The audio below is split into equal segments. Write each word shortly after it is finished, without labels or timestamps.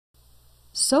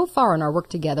So far in our work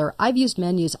together, I've used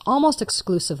menus almost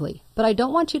exclusively, but I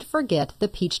don't want you to forget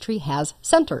that Peachtree has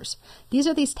centers. These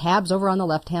are these tabs over on the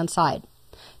left-hand side.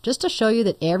 Just to show you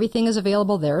that everything is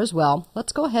available there as well,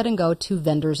 let's go ahead and go to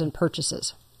Vendors and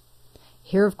Purchases.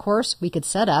 Here, of course, we could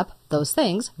set up those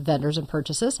things, vendors and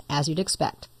purchases, as you'd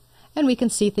expect. And we can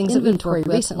see things inventory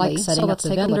recently, like setting up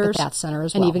the vendors, that center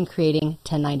as well, and even creating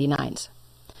 1099s.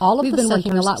 All of the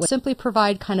centers simply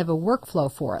provide kind of a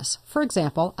workflow for us. For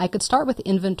example, I could start with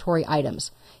inventory items.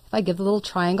 If I give the little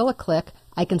triangle a click,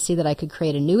 I can see that I could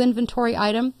create a new inventory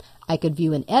item, I could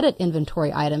view and edit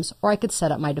inventory items, or I could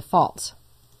set up my defaults.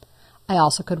 I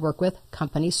also could work with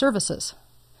company services.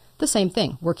 The same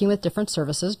thing, working with different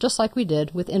services, just like we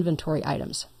did with inventory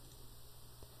items.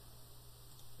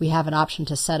 We have an option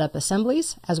to set up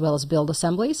assemblies as well as build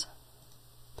assemblies,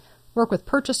 work with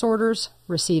purchase orders,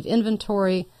 receive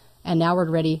inventory, and now we're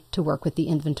ready to work with the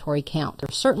inventory count.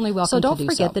 You're certainly welcome to do so. So don't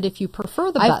forget that if you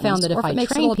prefer the buttons, I've found that if I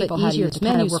train people how to use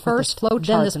menus first,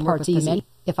 then this part's easy.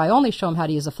 If I only show them how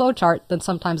to use a flowchart, then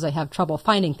sometimes they have trouble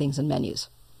finding things in menus.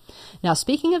 Now,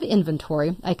 speaking of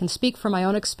inventory, I can speak from my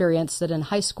own experience that in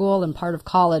high school and part of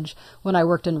college, when I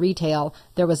worked in retail,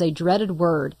 there was a dreaded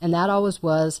word, and that always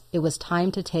was, it was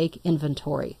time to take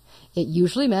inventory. It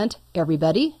usually meant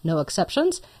everybody, no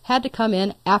exceptions, had to come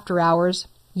in after hours,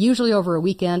 usually over a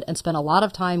weekend, and spend a lot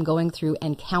of time going through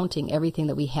and counting everything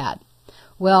that we had.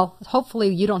 Well,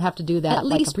 hopefully you don't have to do that at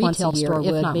least like a retail store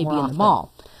would, maybe in the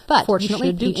mall. But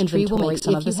fortunately, Peachtree will make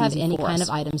some of this easy for us. If you have any kind of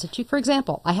items that you, for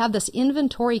example, I have this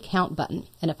inventory count button,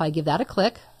 and if I give that a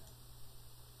click,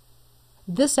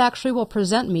 this actually will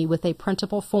present me with a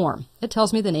printable form. It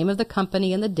tells me the name of the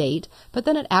company and the date, but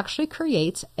then it actually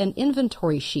creates an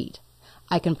inventory sheet.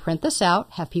 I can print this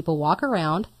out, have people walk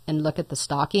around and look at the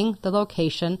stocking, the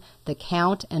location, the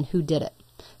count, and who did it.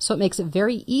 So it makes it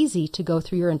very easy to go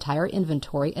through your entire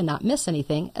inventory and not miss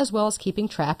anything, as well as keeping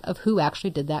track of who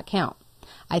actually did that count.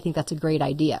 I think that's a great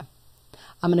idea.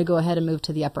 I'm going to go ahead and move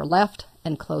to the upper left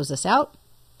and close this out.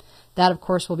 That, of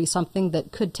course, will be something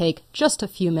that could take just a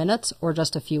few minutes or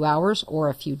just a few hours or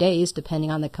a few days,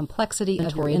 depending on the complexity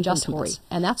of your inventory.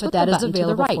 And that's what that is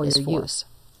available for your use.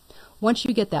 Once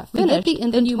you get that finished,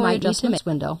 then you might need to make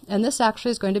window, and this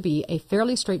actually is going to be a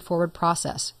fairly straightforward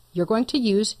process. You're going to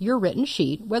use your written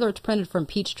sheet, whether it's printed from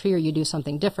Peachtree or you do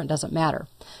something different, doesn't matter.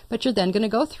 But you're then going to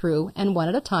go through, and one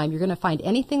at a time, you're going to find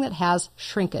anything that has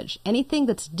shrinkage, anything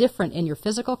that's different in your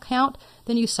physical count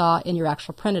than you saw in your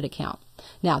actual printed account.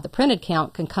 Now, the printed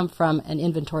count can come from an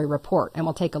inventory report, and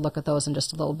we'll take a look at those in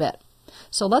just a little bit.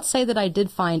 So let's say that I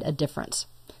did find a difference.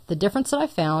 The difference that I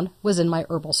found was in my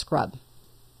herbal scrub.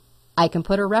 I can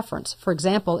put a reference. For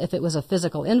example, if it was a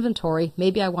physical inventory,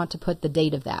 maybe I want to put the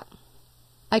date of that.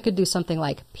 I could do something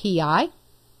like PI,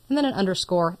 and then an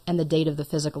underscore, and the date of the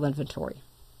physical inventory.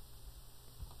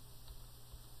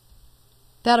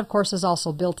 That, of course, is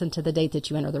also built into the date that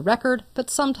you enter the record, but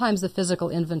sometimes the physical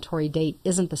inventory date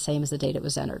isn't the same as the date it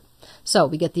was entered. So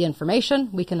we get the information,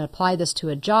 we can apply this to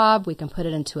a job, we can put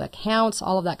it into accounts,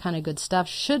 all of that kind of good stuff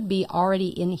should be already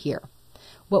in here.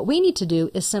 What we need to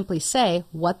do is simply say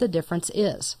what the difference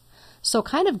is. So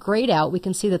kind of grayed out, we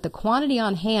can see that the quantity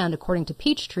on hand, according to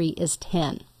Peachtree, is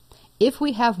 10. If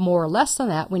we have more or less than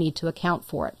that, we need to account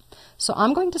for it. So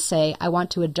I'm going to say I want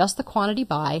to adjust the quantity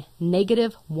by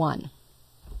 -1.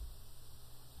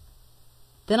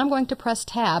 Then I'm going to press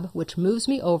Tab, which moves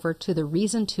me over to the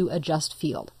Reason to Adjust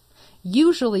field.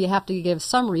 Usually you have to give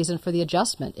some reason for the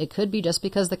adjustment. It could be just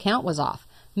because the count was off.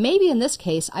 Maybe in this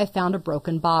case I found a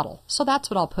broken bottle, so that's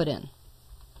what I'll put in.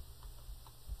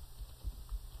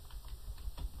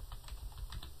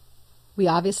 We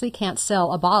obviously can't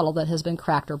sell a bottle that has been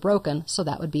cracked or broken, so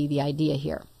that would be the idea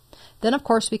here. Then, of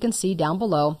course, we can see down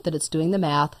below that it's doing the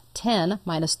math. 10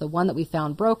 minus the one that we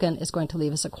found broken is going to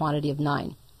leave us a quantity of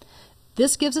 9.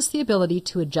 This gives us the ability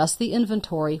to adjust the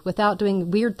inventory without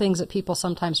doing weird things that people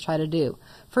sometimes try to do.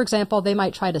 For example, they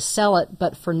might try to sell it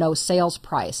but for no sales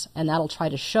price, and that'll try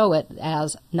to show it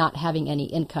as not having any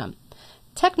income.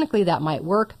 Technically that might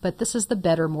work, but this is the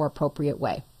better, more appropriate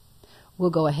way. We'll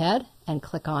go ahead and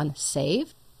click on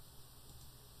Save,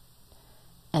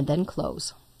 and then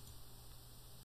Close.